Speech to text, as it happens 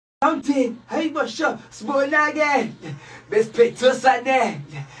Mountain, hey, Basha, Smonage, Best Petrus and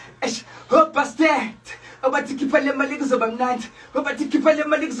Esh, hope I stand. About to keep all my legs of a night, about to keep all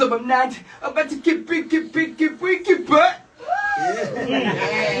my legs of a night, about to keep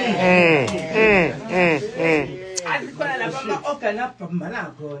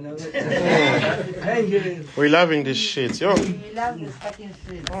We're loving this shit, yo. We love this fucking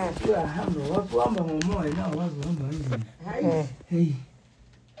shit. Hey.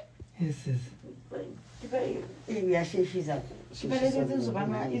 Yes, yes. Keep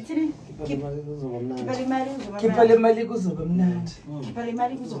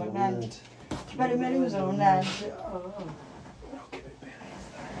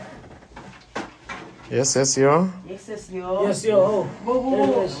Yes, yes, yo. Yes, yes, yo. Yes, yo.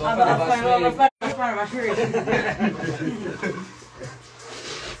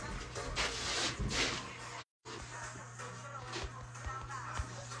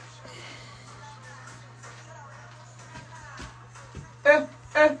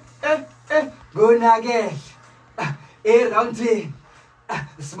 Go nugget. Round thing.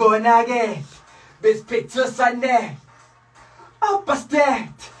 Small nugget. Best picture Sunday. Oh, bastard.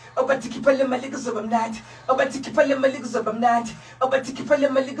 About to keep all my legs of a night. About to keep all my legs of a night. About to keep all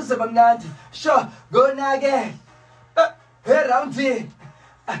my legs of a night. Sure, go nugget. Round thing.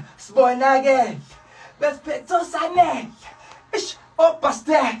 Small nugget. Best picture Sunday. Oh,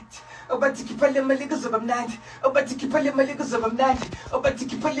 bastard. About to keep all my legs of a night. About to keep all my legs of a night. About to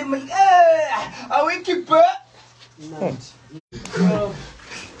keep all my I will keep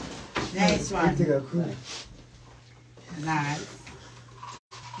Nice one. Nice.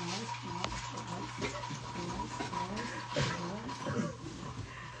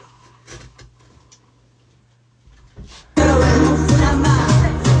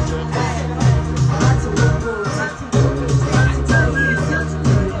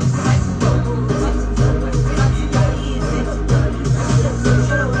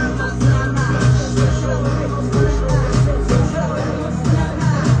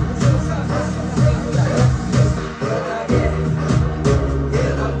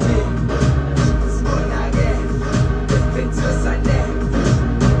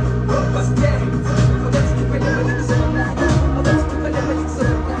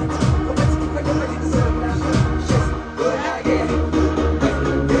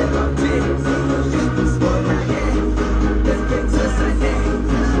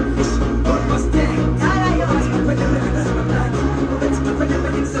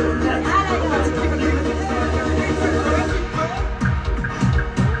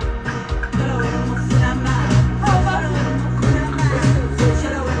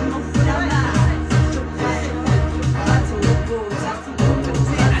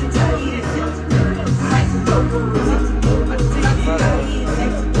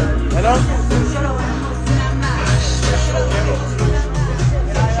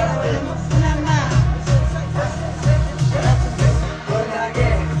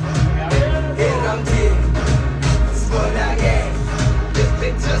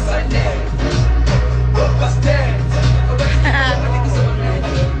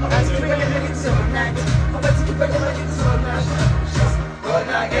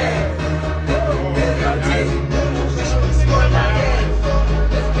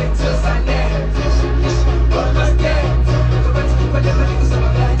 Sunday.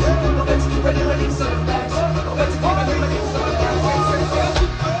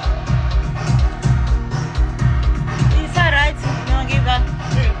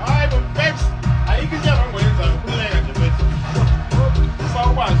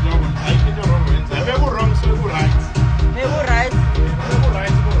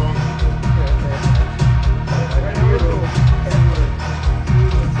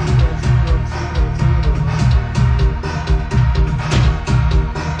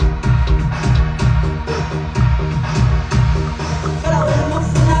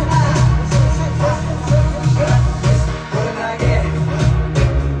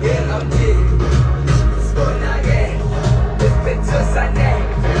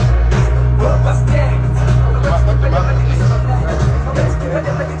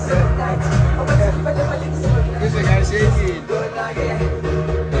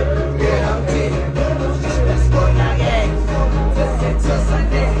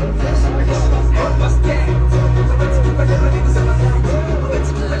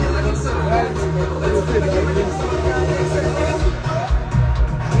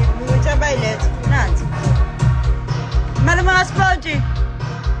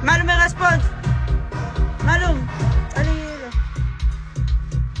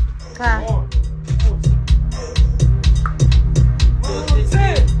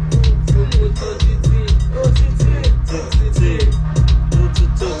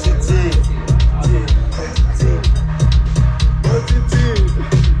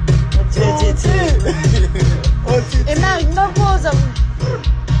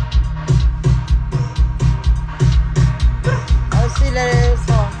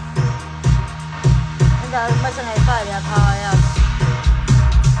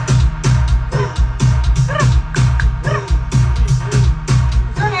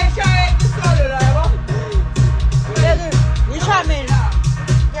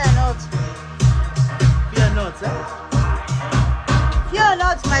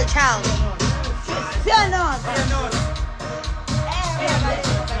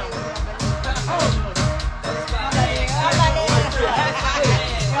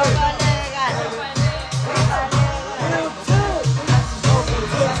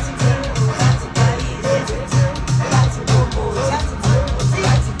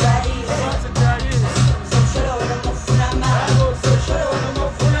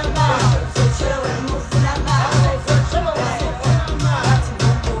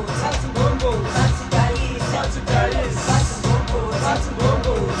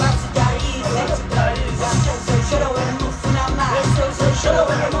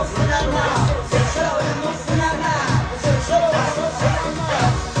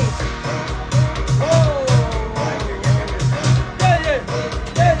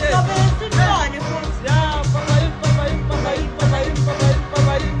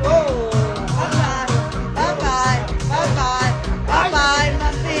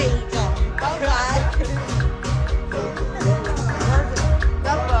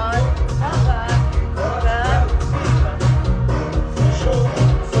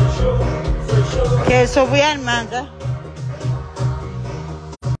 So we are manga.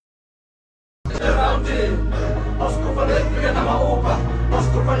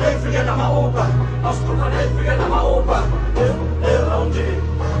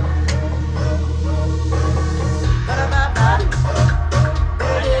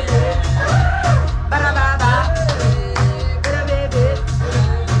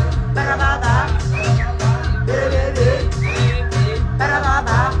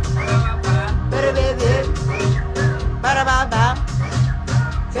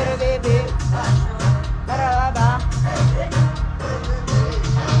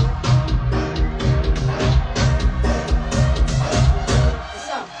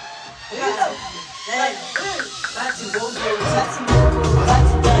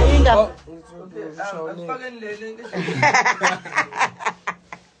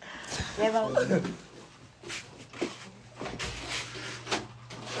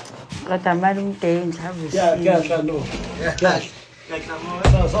 Got a marine day service. Yeah, cash, I know. Cash. No,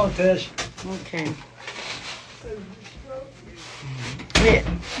 it's all cash. Okay.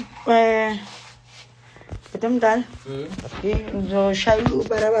 Wait. But I'm done. So, shall you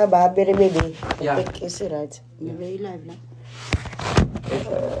baraba baby? Yeah. Is it right? You're very live now.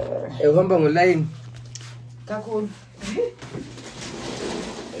 Ehamba ngoline. Kakul.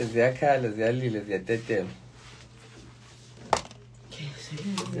 Ziyakhala, ziyalila, ziyatetema.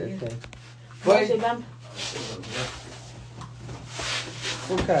 Boy,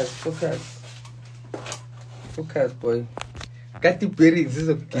 focus, boy. Got the bearings, is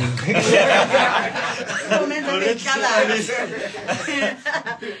okay.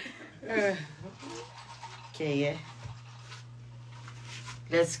 Okay, yeah.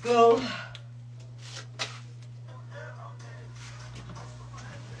 Let's go.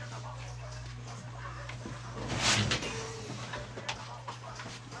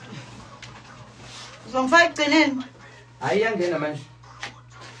 Some fight in. I am going to mention.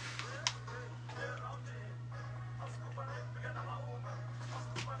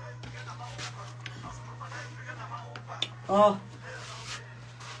 Oh.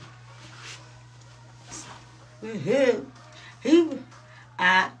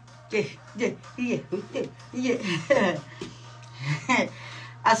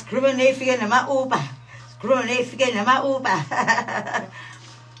 A screw figure in my Uber. Screw figure in my Uber.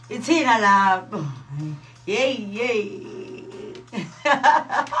 It's in a lab. Yay, yay.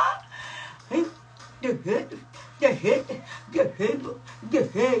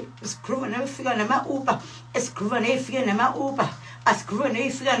 Screw and figure in my Uber. A screw and figure in my Uber. A screw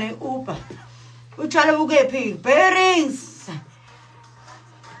and figure in Uber. Which I will get pig bearings.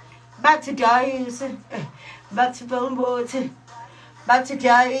 Back to dies. Back to bone boats. Back to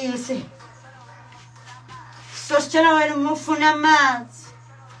dies. Sostiene il muffuna mats.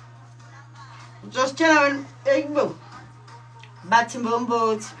 Sostiene il egbo. Back to bone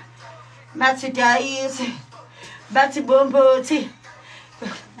boats. Back to dies. Back to bone boats.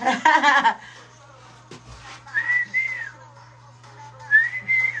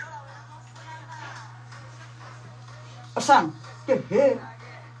 Son, again,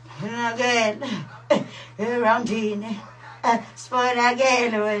 around Gene, sport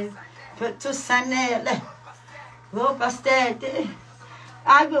again, put to Sanel, go past that.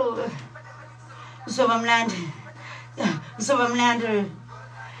 I go, so I'm landing,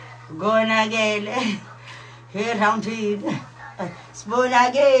 going again, here round Gene, sport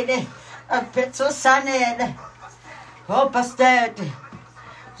again, a put to Sanel, go past that.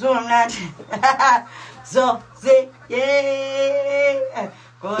 So I'm landing. So, see, yeah,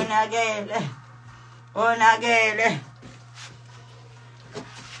 go again.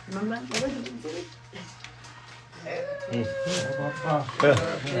 Mama,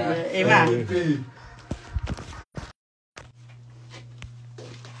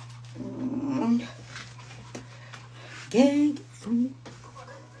 gang from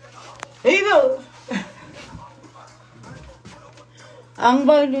Evil. Ang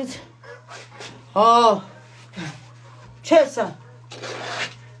balut. Oh, Chesa.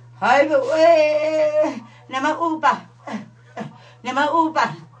 I go away. Nama upa.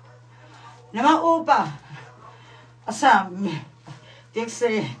 Asam.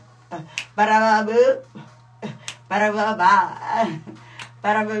 Dixie. Parababu. Parababa.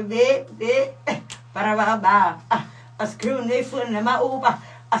 A screw nafil nama upa.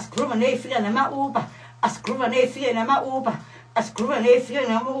 A screw nafil nama upa. A screw nafil nama upa. A screw nafil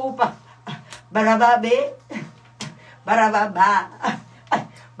nama upa.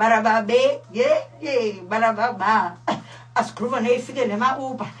 Barababe, yeah, barababa. A screw and a figure in my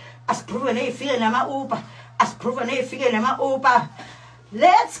upa. A screw and a figure in my upa. A screw and a figure in my upa.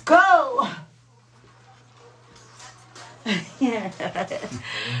 Let's go.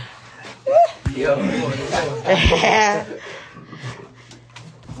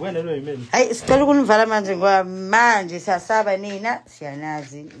 Wena lo yimeli. Hayi sicela ukunivala manje ngoba manje siyasaba nina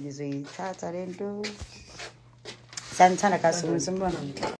siyanazi nizoyithatha lento. Sanithanda kakhulu simbona.